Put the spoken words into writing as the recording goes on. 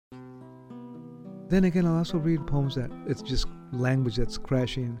Then again, I'll also read poems that it's just language that's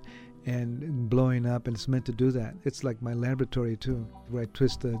crashing and blowing up, and it's meant to do that. It's like my laboratory too, where I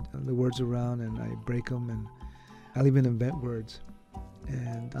twist the words around and I break them, and I'll even invent words.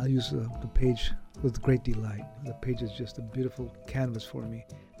 And I'll use the page with great delight. The page is just a beautiful canvas for me,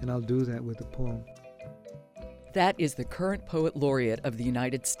 and I'll do that with the poem. That is the current Poet Laureate of the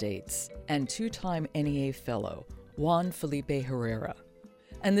United States and two-time NEA Fellow, Juan Felipe Herrera.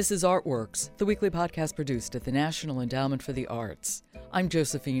 And this is Artworks, the weekly podcast produced at the National Endowment for the Arts. I'm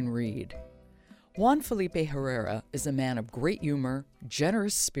Josephine Reed. Juan Felipe Herrera is a man of great humor,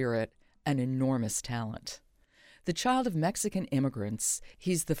 generous spirit, and enormous talent. The child of Mexican immigrants,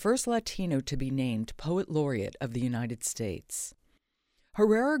 he's the first Latino to be named Poet Laureate of the United States.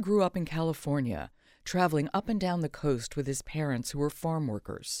 Herrera grew up in California, traveling up and down the coast with his parents who were farm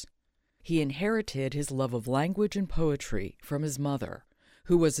workers. He inherited his love of language and poetry from his mother,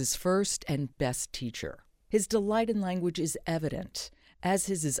 who was his first and best teacher. His delight in language is evident, as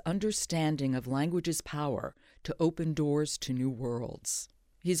is his understanding of language's power to open doors to new worlds.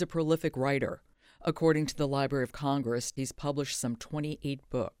 He's a prolific writer. According to the Library of Congress, he's published some 28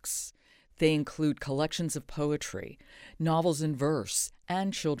 books. They include collections of poetry, novels in verse,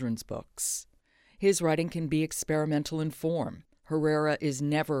 and children's books. His writing can be experimental in form. Herrera is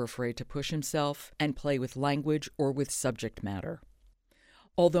never afraid to push himself and play with language or with subject matter.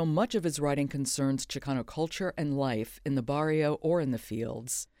 Although much of his writing concerns Chicano culture and life in the barrio or in the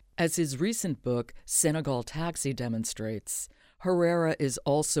fields, as his recent book, Senegal Taxi, demonstrates, Herrera is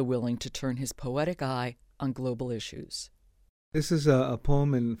also willing to turn his poetic eye on global issues. This is a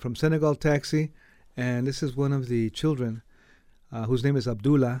poem from Senegal Taxi, and this is one of the children whose name is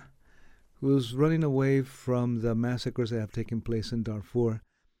Abdullah, who's running away from the massacres that have taken place in Darfur.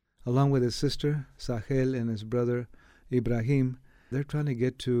 Along with his sister, Sahel, and his brother, Ibrahim, they're trying to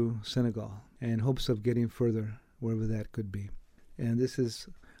get to Senegal in hopes of getting further, wherever that could be. And this is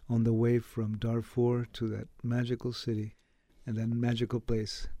on the way from Darfur to that magical city and that magical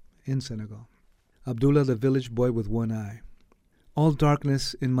place in Senegal. Abdullah, the village boy with one eye. All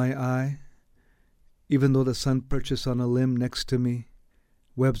darkness in my eye, even though the sun perches on a limb next to me,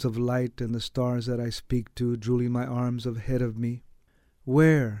 webs of light and the stars that I speak to drooling my arms ahead of me.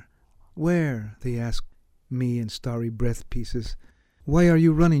 Where, they ask me in starry breath pieces. Why are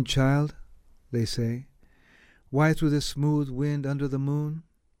you running, child? They say. Why through this smooth wind under the moon?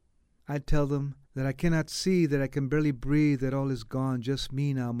 I tell them that I cannot see, that I can barely breathe, that all is gone, just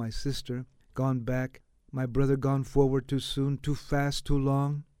me now, my sister, gone back, my brother gone forward too soon, too fast, too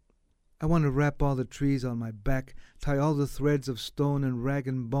long. I want to wrap all the trees on my back, tie all the threads of stone and rag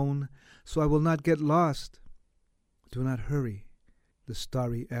and bone, so I will not get lost. Do not hurry, the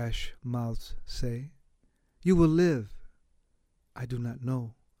starry ash mouths say. You will live. I do not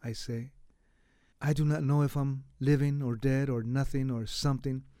know, I say. I do not know if I'm living or dead or nothing or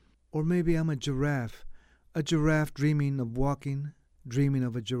something. Or maybe I'm a giraffe dreaming of walking, dreaming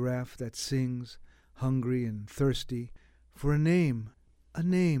of a giraffe that sings, hungry and thirsty, for a name,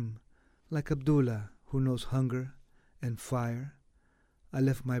 like Abdullah, who knows hunger and fire. I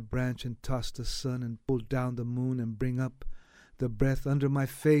left my branch and tossed the sun and pulled down the moon and bring up the breath under my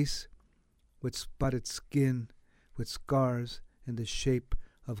face with spotted skin, with scars in the shape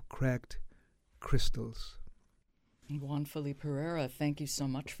of cracked crystals. Juan Felipe Herrera, thank you so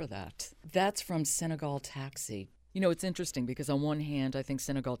much for that. That's from Senegal Taxi. You know, it's interesting because on one hand, I think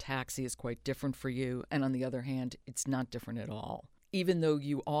Senegal Taxi is quite different for you, and on the other hand, it's not different at all. Even though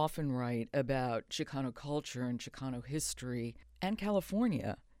you often write about Chicano culture and Chicano history and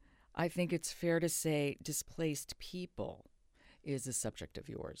California, I think it's fair to say displaced people is a subject of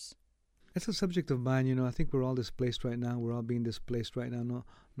yours. It's a subject of mine. You know, I think we're all displaced right now. We're all being displaced right now.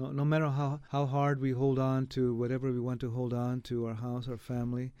 No matter how hard we hold on to whatever we want to hold on to, our house, our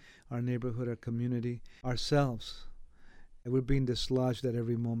family, our neighborhood, our community, ourselves. We're being dislodged at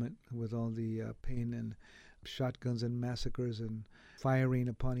every moment with all the pain and shotguns and massacres and firing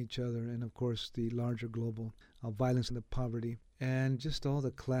upon each other, and of course the larger global violence and the poverty, and just all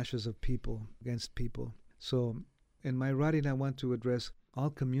the clashes of people against people. So in my writing, I want to address all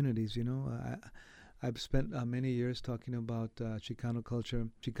communities. You know, I've spent many years talking about Chicano culture,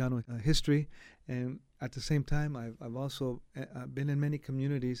 Chicano history, and at the same time, I've also been in many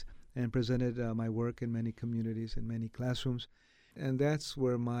communities and presented my work in many communities, in many classrooms. And that's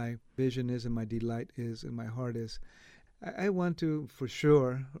where my vision is and my delight is and my heart is. I want to, for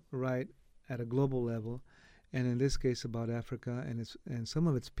sure, write at a global level, and in this case about Africa and some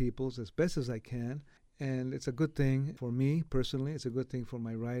of its peoples as best as I can. And it's a good thing for me personally. It's a good thing for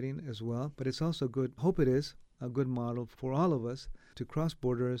my writing as well. But it's also good, hope it is, a good model for all of us to cross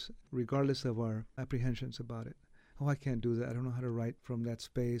borders regardless of our apprehensions about it. Oh, I can't do that. I don't know how to write from that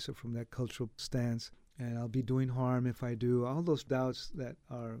space or from that cultural stance. And I'll be doing harm if I do. All those doubts that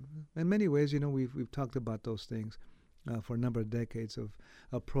are, in many ways, we've talked about those things for a number of decades of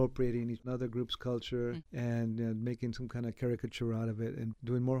appropriating another group's culture and making some kind of caricature out of it and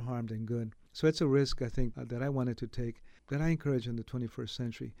doing more harm than good. So it's a risk, I think, that I wanted to take, that I encourage in the 21st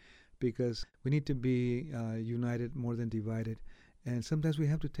century, because we need to be united more than divided. And sometimes we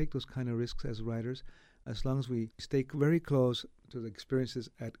have to take those kind of risks as writers, as long as we stay very close to the experiences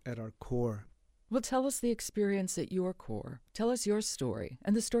at our core. Well, tell us the experience at your core. Tell us your story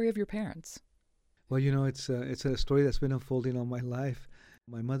and the story of your parents. Well, it's a story that's been unfolding all my life.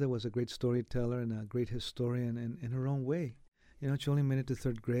 My mother was a great storyteller and a great historian in her own way. She only made it to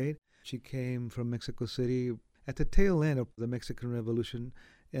third grade. She came from Mexico City at the tail end of the Mexican Revolution,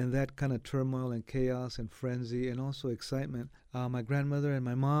 and that kind of turmoil and chaos and frenzy and also excitement. My grandmother and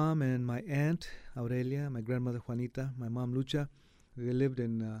my mom and my aunt, Aurelia, my grandmother Juanita, my mom Lucha, they lived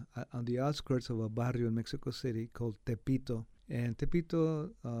on the outskirts of a barrio in Mexico City called Tepito. And Tepito,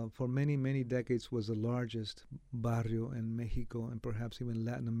 for many, many decades, was the largest barrio in Mexico and perhaps even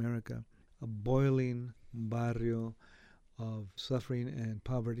Latin America. A boiling barrio of suffering and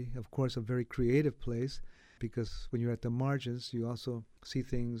poverty. Of course, a very creative place, because when you're at the margins, you also see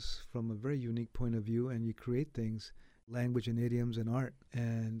things from a very unique point of view, and you create things, language and idioms and art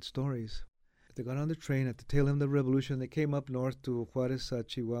and stories. They got on the train at the tail end of the revolution. They came up north to Juarez,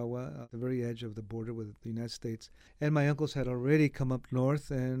 Chihuahua, at the very edge of the border with the United States. And my uncles had already come up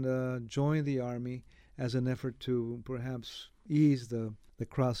north and joined the army as an effort to perhaps ease the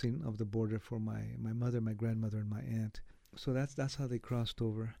crossing of the border for my mother, my grandmother, and my aunt. So that's how they crossed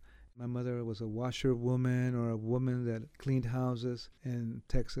over. My mother was a washerwoman, or a woman that cleaned houses in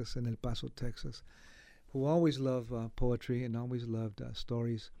Texas, in El Paso, Texas, who always loved poetry and always loved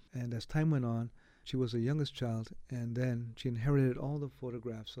stories. And as time went on, she was the youngest child, and then she inherited all the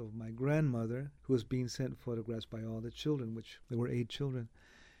photographs of my grandmother, who was being sent photographs by all the children, which there were 8 children.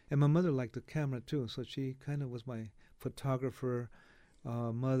 And my mother liked the camera too, so she kind of was my photographer,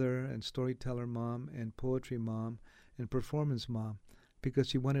 mother, and storyteller mom, and poetry mom, and performance mom, because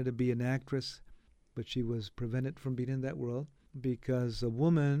she wanted to be an actress, but she was prevented from being in that world because a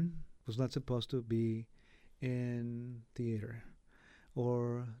woman was not supposed to be in theater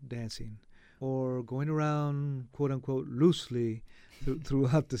or dancing or going around, quote unquote, loosely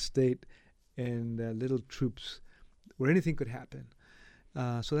throughout the state in little troops where anything could happen.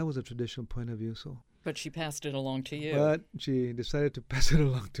 So that was a traditional point of view. But she passed it along to you. But she decided to pass it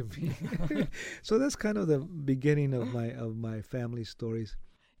along to me. So that's kind of the beginning of my family stories.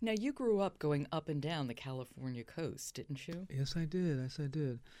 Now, you grew up going up and down the California coast, didn't you? Yes, I did.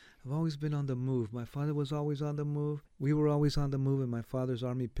 I've always been on the move. My father was always on the move. We were always on the move in my father's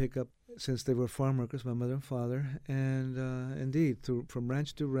army pickup since they were farm workers, my mother and father. And indeed, from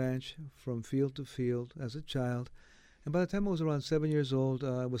ranch to ranch, from field to field as a child. And by the time I was around 7 years old,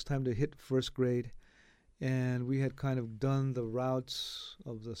 it was time to hit first grade. And we had kind of done the routes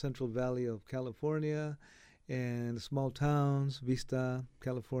of the Central Valley of California and the small towns, Vista,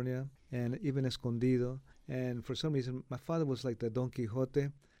 California, and even Escondido. And for some reason, my father was like the Don Quixote.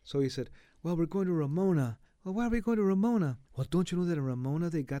 So he said, well, we're going to Ramona. Well, why are we going to Ramona? Well, don't you know that in Ramona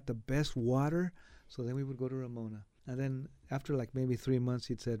they got the best water? So then we would go to Ramona. And then after like maybe 3 months,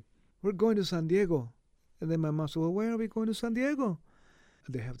 he'd said, we're going to San Diego. And then my mom said, well, why are we going to San Diego?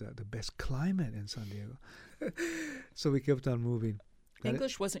 They have the best climate in San Diego. So we kept on moving.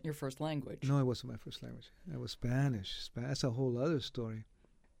 English wasn't your first language. No, it wasn't my first language. It was Spanish. That's a whole other story.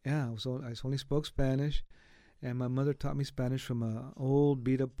 Yeah, I only spoke Spanish, and my mother taught me Spanish from an old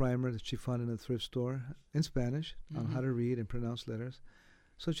beat-up primer that she found in a thrift store in Spanish on how to read and pronounce letters.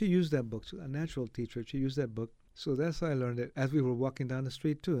 So she used that book. A natural teacher, she used that book. So that's how I learned it as we were walking down the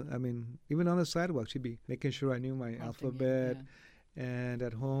street, too. I mean, even on the sidewalk, she'd be making sure I knew my alphabet. Yeah. And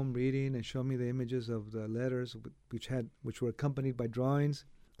at home reading and showing me the images of the letters which were accompanied by drawings,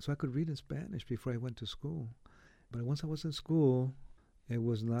 so I could read in Spanish before I went to school. But once I was in school, it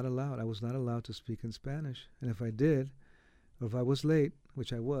was not allowed. I was not allowed to speak in Spanish. And if I did, or if I was late,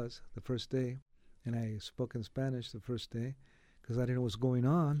 which I was the first day, and I spoke in Spanish the first day because I didn't know what was going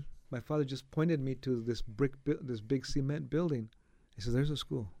on, my father just pointed me to this big cement building. He said, there's a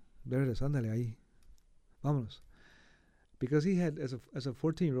school. There it is. Ándale ahí. Vámonos. Because he had, as a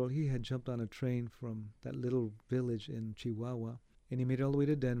 14-year-old, he had jumped on a train from that little village in Chihuahua, and he made it all the way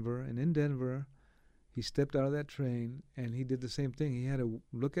to Denver. And in Denver, he stepped out of that train, and he did the same thing. He had to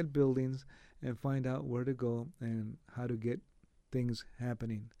look at buildings and find out where to go and how to get things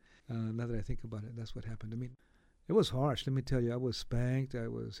happening. Now that I think about it, that's what happened to me. It was harsh, let me tell you. I was spanked. I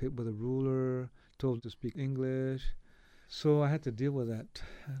was hit with a ruler, told to speak English. So I had to deal with that.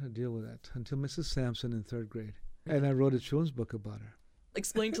 Until Mrs. Sampson in third grade. And I wrote a children's book about her.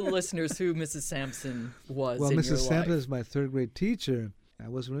 Explain to the listeners who Mrs. Sampson was Well, in your Mrs. life. Sampson is my third grade teacher. I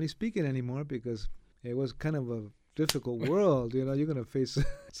wasn't really speaking anymore because it was kind of a difficult world. You're going to face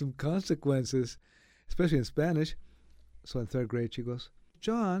some consequences, especially in Spanish. So in third grade, she goes,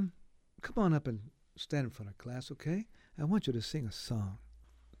 John, come on up and stand in front of class, okay? I want you to sing a song.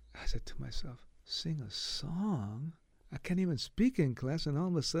 I said to myself, sing a song? I can't even speak in class, and all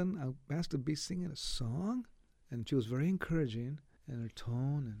of a sudden I'm asked to be singing a song? And she was very encouraging in her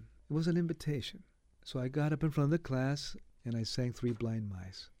tone, and it was an invitation. So I got up in front of the class, and I sang Three Blind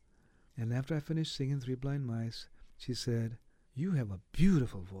Mice. And after I finished singing Three Blind Mice, she said, you have a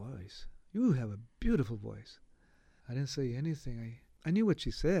beautiful voice. You have a beautiful voice. I didn't say anything. I knew what she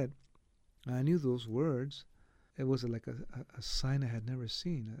said. I knew those words. It was like a sign I had never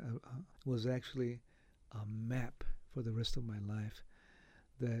seen. It was actually a map for the rest of my life,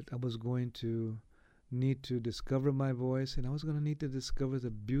 that I was going to need to discover my voice, and I was going to need to discover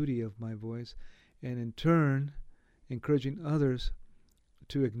the beauty of my voice, and in turn encouraging others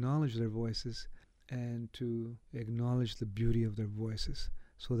to acknowledge their voices and to acknowledge the beauty of their voices.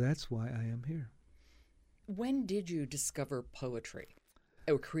 So that's why I am here. When did you discover poetry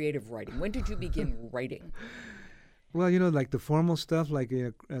or creative writing? When did you begin writing? Well, like the formal stuff, like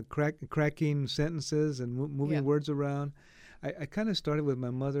cracking sentences and moving words around. I kind of started with my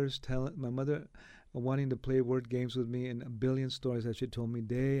mother's talent. My mother wanting to play word games with me, and a billion stories that she told me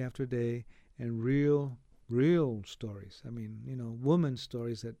day after day, and real stories. I mean, woman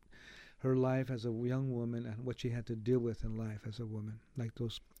stories, that her life as a young woman and what she had to deal with in life as a woman, like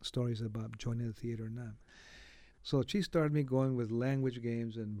those stories about joining the theater now. So she started me going with language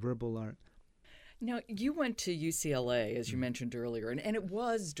games and verbal art. Now, you went to UCLA, as you mentioned earlier, and it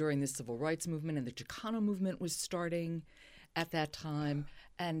was during the Civil Rights Movement, and the Chicano movement was starting at that time,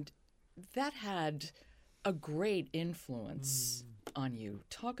 and that had a great influence on you.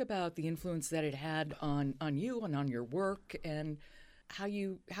 Talk about the influence that it had on you and on your work, and how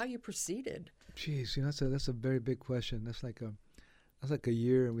you proceeded. Jeez, that's a very big question. That's like a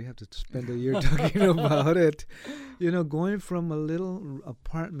year, and we have to spend a year talking about it. Going from a little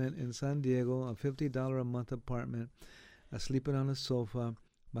apartment in San Diego, a $50 a month apartment, sleeping on a sofa,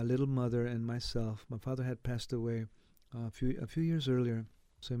 my little mother and myself. My father had passed away a few years earlier.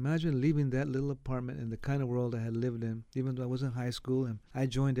 So imagine leaving that little apartment in the kind of world I had lived in, even though I was in high school, and I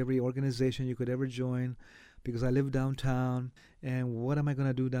joined every organization you could ever join because I lived downtown. And what am I going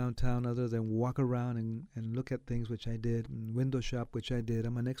to do downtown other than walk around and look at things, which I did, and window shop, which I did.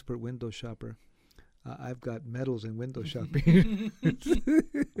 I'm an expert window shopper. I've got medals in window shopping.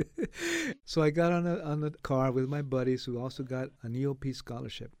 So I got on the car with my buddies who also got an EOP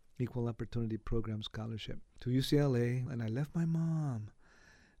scholarship, Equal Opportunity Program scholarship, to UCLA, and I left my mom.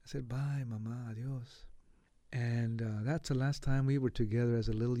 I said, bye, mama, adios. And that's the last time we were together as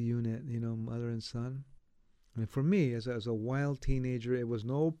a little unit, mother and son. And for me, as a wild teenager, it was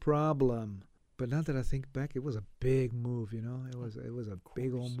no problem. But now that I think back, it was a big move, It was a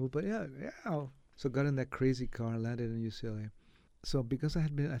big old move. But yeah. So got in that crazy car, landed in UCLA. So because I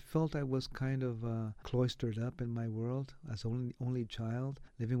felt I was kind of cloistered up in my world as only child,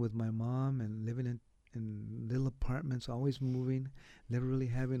 living with my mom and living in little apartments, always moving, never really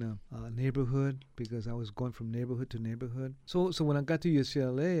having a neighborhood because I was going from neighborhood to neighborhood. So when I got to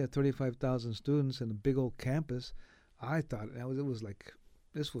UCLA at 35,000 students and a big old campus, I thought it was like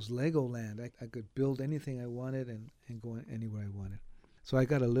this was Legoland. I could build anything I wanted and go anywhere I wanted. So I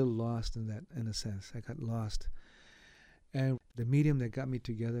got a little lost in that, in a sense. I got lost. And the medium that got me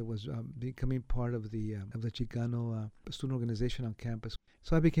together was becoming part of the Chicano student organization on campus.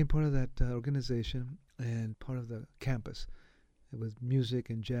 So I became part of that organization and part of the campus with music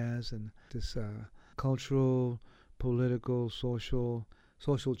and jazz and this cultural, political, social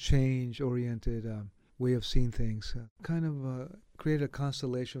change-oriented way of seeing things. Kind of created a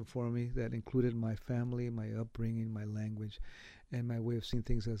constellation for me that included my family, my upbringing, my language, and my way of seeing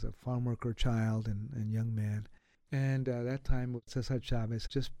things as a farm worker child and young man. And that time, Cesar Chavez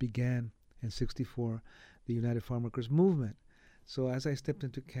just began in '64 the United Farm Workers Movement. So as I stepped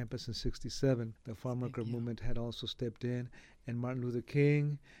into campus in '67, the farm worker movement had also stepped in, and Martin Luther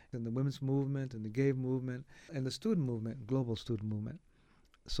King, and the women's movement, and the gay movement, and the student movement, global student movement.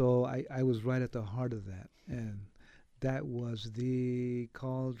 So I was right at the heart of that, and that was the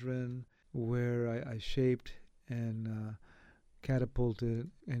cauldron where I shaped and catapulted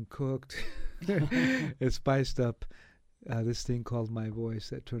and cooked and spiced up this thing called my voice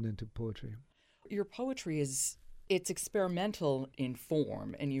that turned into poetry. Your poetry is It's experimental in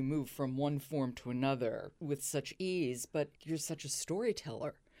form, and you move from one form to another with such ease, but you're such a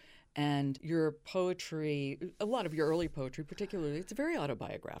storyteller. And your poetry, a lot of your early poetry particularly, it's very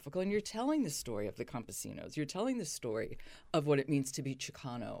autobiographical. And you're telling the story of the campesinos. You're telling the story of what it means to be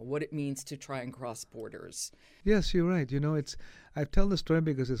Chicano, what it means to try and cross borders. Yes, you're right. I tell the story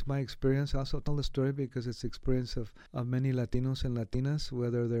because it's my experience. I also tell the story because it's the experience of many Latinos and Latinas,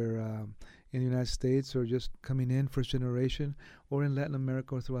 whether they're in the United States or just coming in first generation, or in Latin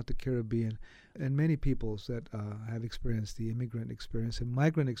America or throughout the Caribbean, and many peoples that have experienced the immigrant experience and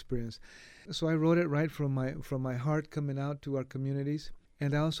migrant experience. So I wrote it right from my heart, coming out to our communities.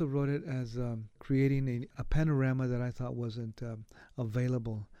 And I also wrote it as creating a panorama that I thought wasn't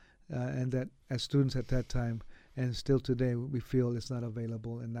available, and that as students at that time and still today we feel it's not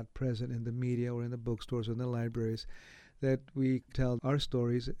available and not present in the media or in the bookstores or in the libraries, that we tell our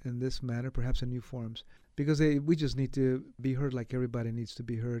stories in this manner, perhaps in new forms, because we just need to be heard like everybody needs to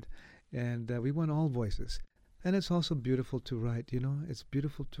be heard, and we want all voices. And it's also beautiful to write, it's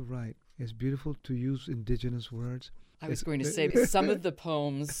beautiful to write. It's beautiful to use indigenous words. I was going to say, some of the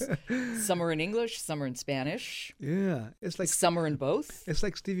poems, some are in English, some are in Spanish. Yeah. It's like some are in both. It's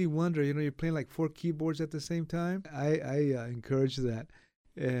like Stevie Wonder, you're playing like 4 keyboards at the same time. I encourage that.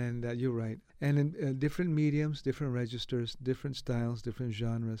 And you're right. And in different mediums, different registers, different styles, different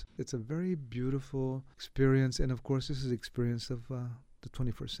genres. It's a very beautiful experience. And of course, this is the experience of the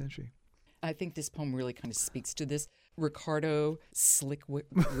 21st century. I think this poem really kind of speaks to this. Ricardo Slick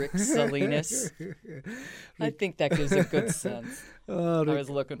Rick Salinas. I think that gives a good sense. I was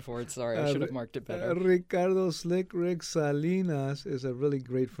looking for it. Sorry, I should have marked it better. Ricardo Slick Rick Salinas is a really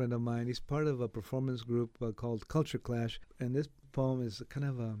great friend of mine. He's part of a performance group called Culture Clash. And this poem is kind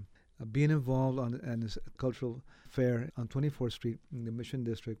of being involved in this cultural fair on 24th Street in the Mission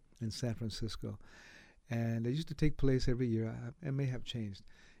District in San Francisco. And it used to take place every year. It may have changed.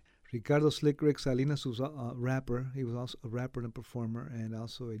 Ricardo Slick Rick Salinas was a rapper. He was also a rapper and a performer and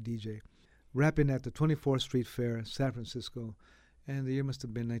also a DJ. Rapping at the 24th Street Fair in San Francisco, and the year must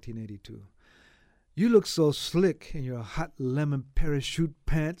have been 1982. You look so slick in your hot lemon parachute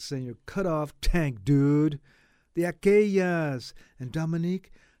pants and your cut-off tank, dude. The Aquellas and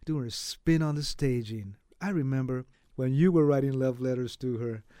Dominique doing a spin on the staging. I remember when you were writing love letters to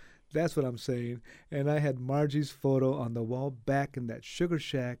her. That's what I'm saying. And I had Margie's photo on the wall back in that sugar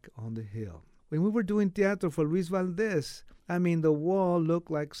shack on the hill. When we were doing teatro for Luis Valdez, the wall looked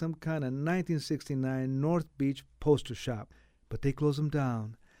like some kind of 1969 North Beach poster shop. But they closed them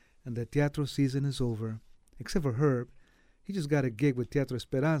down, and the teatro season is over. Except for Herb. He just got a gig with Teatro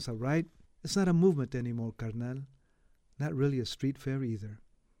Esperanza, right? It's not a movement anymore, carnal. Not really a street fair either.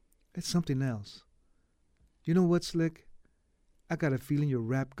 It's something else. You know what, Slick? I got a feeling your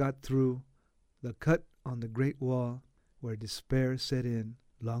rap got through the cut on the Great Wall where despair set in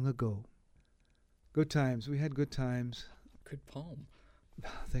long ago. Good times. We had good times. Good poem.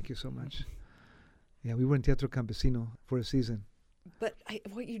 Thank you so much. Yeah, we were in Teatro Campesino for a season. But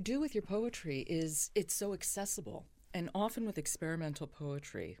what you do with your poetry is it's so accessible. And often with experimental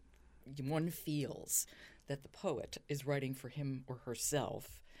poetry, one feels that the poet is writing for him or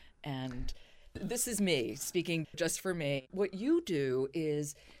herself. And this is me, speaking just for me. What you do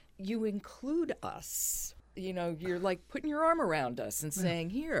is you include us. You're like putting your arm around us and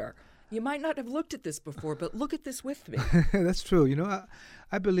saying, here, you might not have looked at this before, but look at this with me. That's true.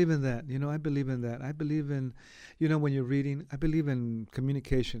 I believe in that. I believe in that. I believe in, when you're reading, I believe in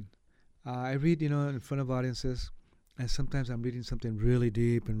communication. I read, in front of audiences, and sometimes I'm reading something really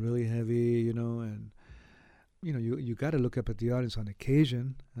deep and really heavy, and you got to look up at the audience on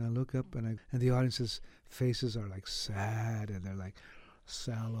occasion. And I look up, and the audience's faces are like sad, and they're like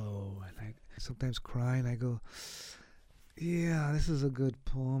sallow, and I sometimes cry, and I go, yeah, this is a good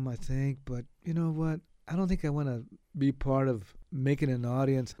poem, I think, but you know what? I don't think I want to be part of making an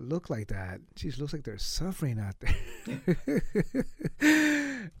audience look like that. Geez, looks like they're suffering out there.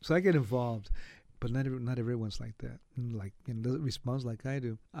 So I get involved. But not everyone's like that. Responds like I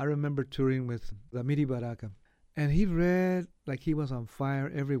do. I remember touring with Ramiri Baraka, and he read like he was on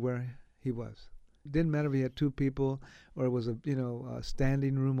fire everywhere he was. Didn't matter if he had 2 people or it was a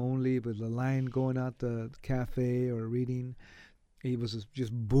standing room only with a line going out the cafe or reading. He was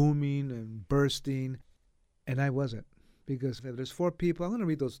just booming and bursting, and I wasn't, because if there's 4 people, I'm going to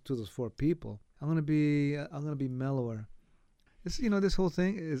read those 4 people. I'm going to be mellower. This whole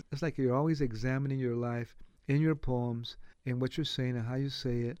thing it's like you're always examining your life in your poems, in what you're saying and how you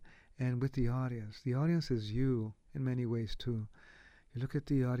say it, and with the audience. The audience is you in many ways too. You look at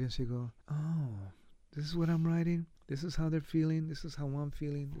the audience, you go, oh, this is what I'm writing. This is how they're feeling. This is how I'm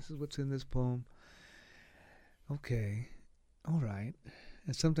feeling. This is what's in this poem. okay, all right.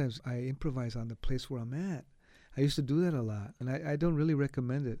 And sometimes I improvise on the place where I'm at. I used to do that a lot, and I don't really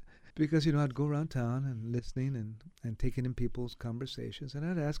recommend it because, I'd go around town and listening and taking in people's conversations, and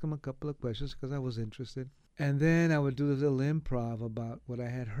I'd ask them a couple of questions because I was interested. And then I would do a little improv about what I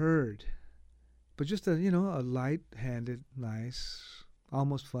had heard. But just a light-handed, nice,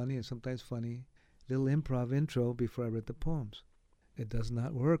 almost funny and sometimes funny little improv intro before I read the poems. It does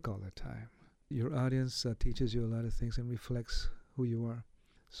not work all the time. Your audience teaches you a lot of things and reflects who you are.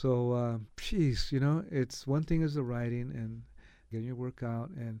 So, it's one thing is the writing and getting your work out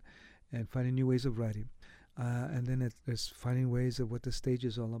and finding new ways of writing. And then it's finding ways of what the stage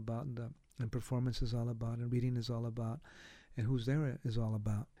is all about and performance is all about and reading is all about and who's there is all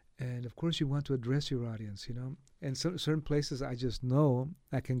about. And, of course, you want to address your audience, And certain places I just know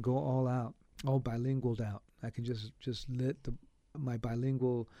I can go all out, all bilingual out. I can just let my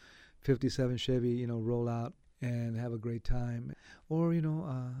bilingual 57 Chevy, roll out and have a great time. Or,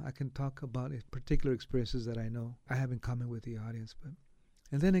 I can talk about particular experiences that I know I have in common with the audience.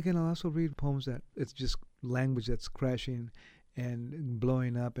 And then again, I'll also read poems that it's just language that's crashing and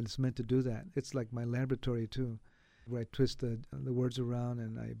blowing up, and it's meant to do that. It's like my laboratory, too, where I twist the words around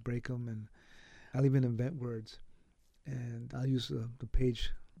and I break them, and I'll even invent words. And I'll use the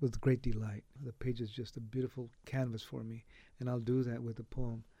page with great delight. The page is just a beautiful canvas for me, and I'll do that with the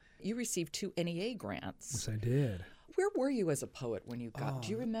poem. You received 2 NEA grants. Yes, I did. Where were you as a poet when you got? Do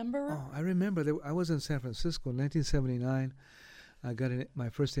you remember? Oh, I remember. I was in San Francisco in 1979. I got my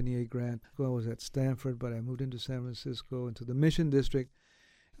first NEA grant. I was at Stanford, but I moved into San Francisco, into the Mission District.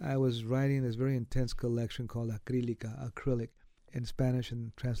 I was writing this very intense collection called Acrylic, in Spanish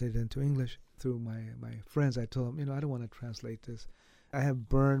and translated into English. Through my friends, I told them, I don't want to translate this. I have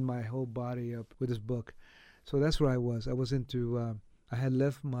burned my whole body up with this book. So that's where I was. I was into... I had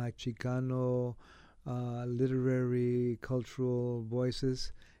left my Chicano literary, cultural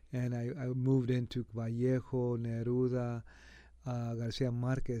voices, and I moved into Vallejo, Neruda, Garcia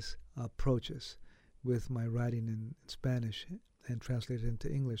Marquez approaches with my writing in Spanish and translated into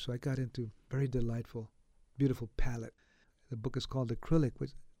English. So I got into very delightful, beautiful palette. The book is called Acrylic,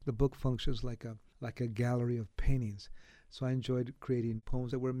 which the book functions like a gallery of paintings. So I enjoyed creating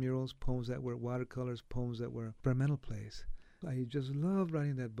poems that were murals, poems that were watercolors, poems that were experimental plays. I just loved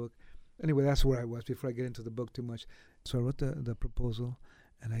writing that book. Anyway, that's where I was before I get into the book too much. So I wrote the proposal,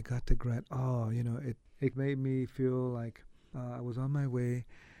 and I got the grant. It made me feel like I was on my way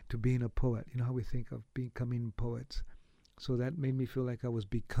to being a poet. You know how we think of becoming poets. So that made me feel like I was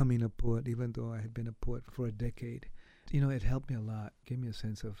becoming a poet, even though I had been a poet for a decade. It helped me a lot, gave me a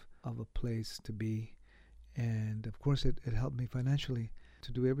sense of a place to be. And, of course, it helped me financially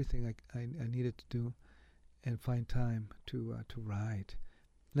to do everything I needed to do and find time to write.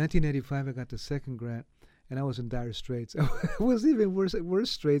 In 1985, I got the second grant, and I was in dire straits. It was even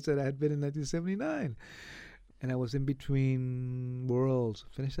worse straits than I had been in 1979. And I was in between worlds.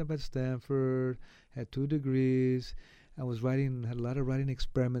 Finished up at Stanford, had 2 degrees. I was writing, had a lot of writing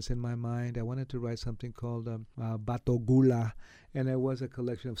experiments in my mind. I wanted to write something called Batogula, and it was a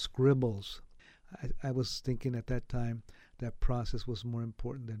collection of scribbles. I was thinking at that time that process was more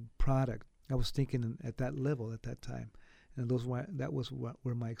important than product. I was thinking at that level at that time, and that was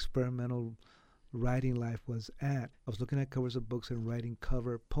where my experimental writing life was at. I was looking at covers of books and writing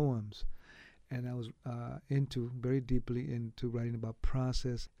cover poems, and I was very deeply into writing about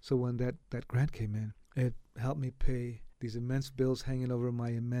process. So when that grant came in, it helped me pay these immense bills hanging over my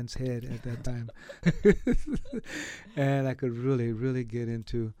immense head at that time, and I could really, really get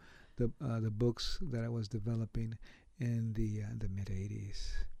into the books that I was developing in the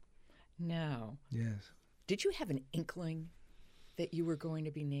mid-'80s. Now, yes. Did you have an inkling that you were going to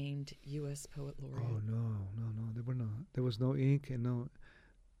be named U.S. Poet Laureate? Oh, no. There was no ink and no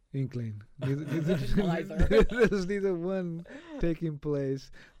inkling. Neither. There was neither one taking place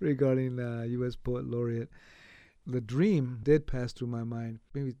regarding U.S. Poet Laureate. The dream did pass through my mind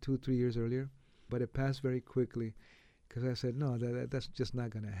maybe 2-3 years earlier, but it passed very quickly because I said, no, that's just not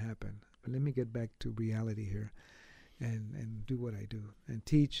going to happen. But let me get back to reality here. And do what I do, and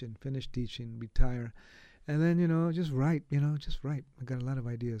teach, and finish teaching, retire, and then, just write, I got a lot of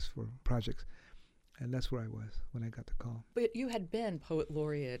ideas for projects, and that's where I was when I got the call. But you had been Poet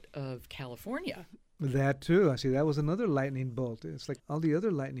Laureate of California. That too. I see, that was another lightning bolt. It's like all the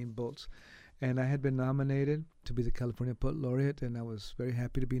other lightning bolts. And I had been nominated to be the California Poet Laureate, and I was very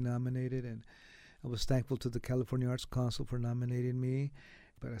happy to be nominated, and I was thankful to the California Arts Council for nominating me.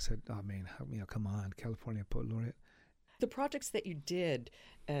 But I said, oh, man, come on, California Poet Laureate. The projects that you did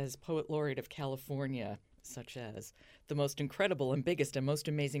as Poet Laureate of California, such as the most incredible and biggest and most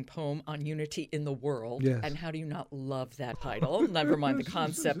amazing poem on unity in the world. Yes. And how do you not love that title? Never mind the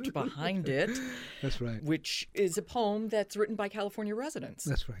concept behind it. That's right. Which is a poem that's written by California residents.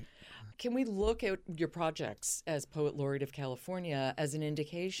 That's right. Can we look at your projects as Poet Laureate of California as an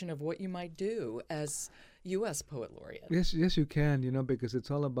indication of what you might do as U.S. Poet Laureate? Yes, you can, because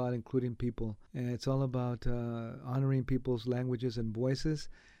it's all about including people, and it's all about honoring people's languages and voices.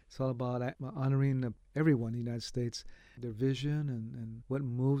 It's all about honoring everyone in the United States, their vision and what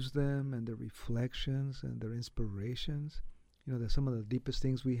moves them and their reflections and their inspirations. They're some of the deepest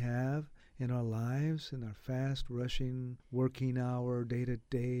things we have in our lives, in our fast, rushing, working hour,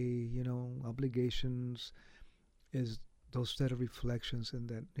 day-to-day, obligations, is those set of reflections and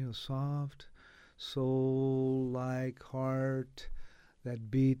that, soft, soul-like heart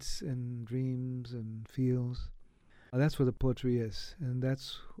that beats and dreams and feels. That's where the poetry is, and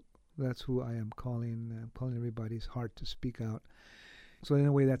that's who I am calling. I'm calling everybody's heart to speak out. So in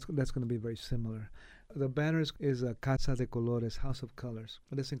a way, that's going to be very similar. The banner is a Casa de Colores, House of Colors.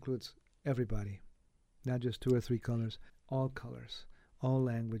 This includes everybody, not just 2 or 3 colors, all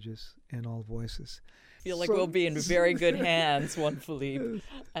languages, and all voices. I feel like we'll be in very good hands, Juan Felipe.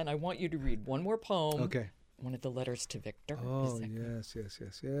 And I want you to read one more poem. Okay. One of the letters to Victor. Oh, yes.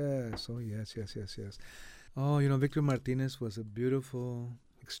 Oh, yes. Oh, Victor Martinez was a beautiful,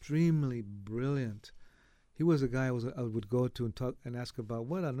 extremely brilliant. He was a guy I would go to and talk and ask about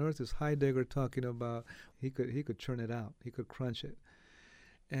what on earth is Heidegger talking about. He could churn it out. He could crunch it.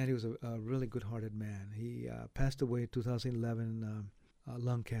 And he was a really good-hearted man. He passed away in 2011,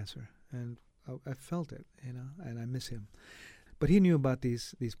 lung cancer, and I felt it, and I miss him. But he knew about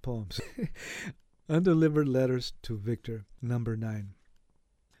these poems. Undelivered Letters to Victor, number 9.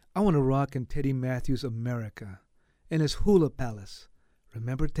 I want to rock in Teddy Matthews' America, in his hula palace.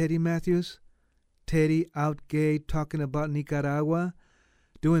 Remember Teddy Matthews? Teddy out gay talking about Nicaragua,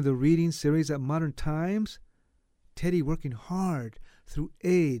 doing the reading series at Modern Times. Teddy working hard through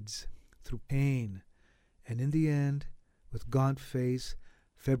AIDS, through pain, and in the end, with gaunt face,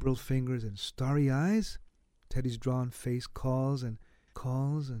 febrile fingers, and starry eyes, Teddy's drawn face calls, and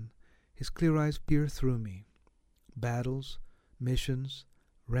his clear eyes peer through me. Battles, missions,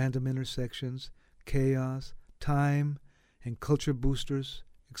 random intersections, chaos, time, and culture boosters,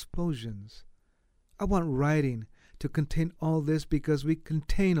 explosions. I want writing to contain all this because we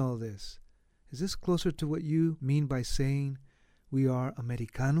contain all this. Is this closer to what you mean by saying we are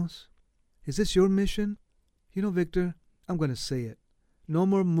Americanos? Is this your mission? Victor, I'm going to say it. No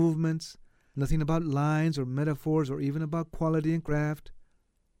more movements, nothing about lines or metaphors or even about quality and craft.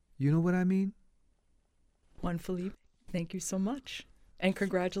 You know what I mean? Juan Felipe, thank you so much. And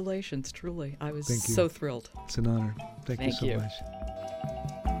congratulations, truly. I was Thank you. So thrilled. It's an honor. Thank you so much.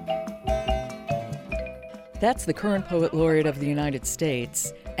 That's the current Poet Laureate of the United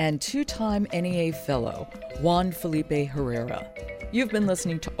States and 2-time NEA Fellow, Juan Felipe Herrera. You've been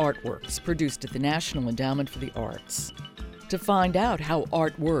listening to Artworks, produced at the National Endowment for the Arts. To find out how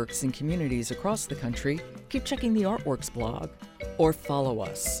art works in communities across the country, keep checking the Artworks blog or follow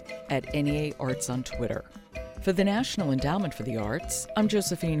us at NEA Arts on Twitter. For the National Endowment for the Arts, I'm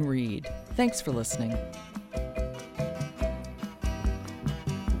Josephine Reed. Thanks for listening.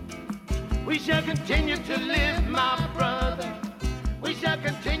 We shall continue to live, my